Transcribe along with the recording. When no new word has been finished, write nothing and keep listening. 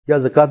क्या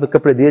ज़कात में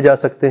कपड़े दिए जा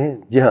सकते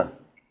हैं? जी हाँ,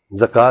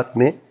 ज़कात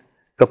में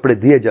कपड़े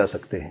दिए जा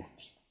सकते हैं।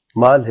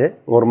 माल है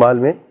और माल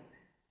में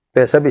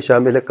पैसा भी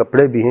शामिल है,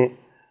 कपड़े भी हैं।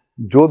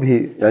 जो भी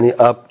यानी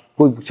आप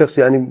कोई शख्स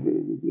यानी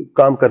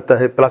काम करता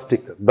है,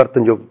 प्लास्टिक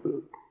बर्तन जो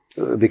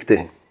बिकते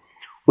हैं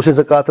उसे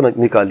ज़कात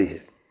निकाली है,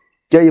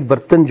 क्या ये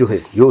बर्तन जो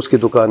है जो उसकी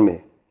दुकान में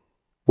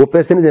वो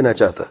पैसे नहीं देना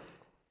चाहता,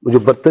 वो जो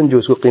बर्तन जो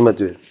उसको कीमत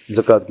जो है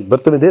ज़कात की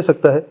बर्तन में दे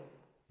सकता है?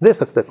 दे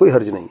सकता है, कोई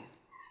हर्ज नहीं है।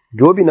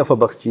 जो भी नफ़ा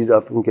बख्श चीज़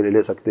आप उनके लिए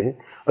ले सकते हैं।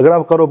 अगर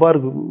आप कारोबार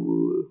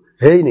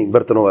है ही नहीं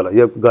बर्तनों वाला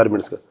या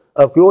गारमेंट्स का,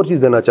 आप कोई और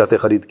चीज़ देना चाहते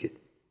हैं ख़रीद के,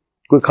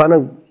 कोई खाना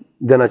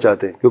देना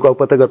चाहते हैं, क्योंकि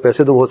आपको पता है अगर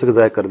पैसे तो हो सके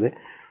ज़ाया कर दें,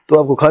 तो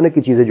आपको खाने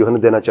की चीज़ें जो है ना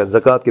देना चाहते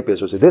ज़कात के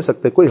पैसों से दे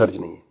सकते हैं, कोई हर्ज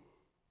नहीं है।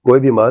 कोई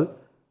भी माल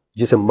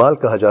जिसे माल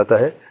कहा जाता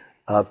है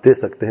आप दे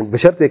सकते हैं,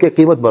 बशर्ते कि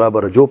कीमत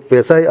बराबर है। जो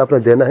पैसा है आपने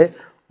देना है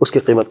उसकी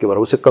कीमत के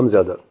बराबर, उससे कम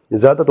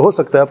ज़्यादा तो हो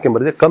सकता है आपकी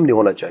मर्ज़ी, कम नहीं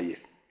होना चाहिए।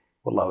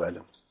 वल्लाहु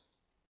आलम।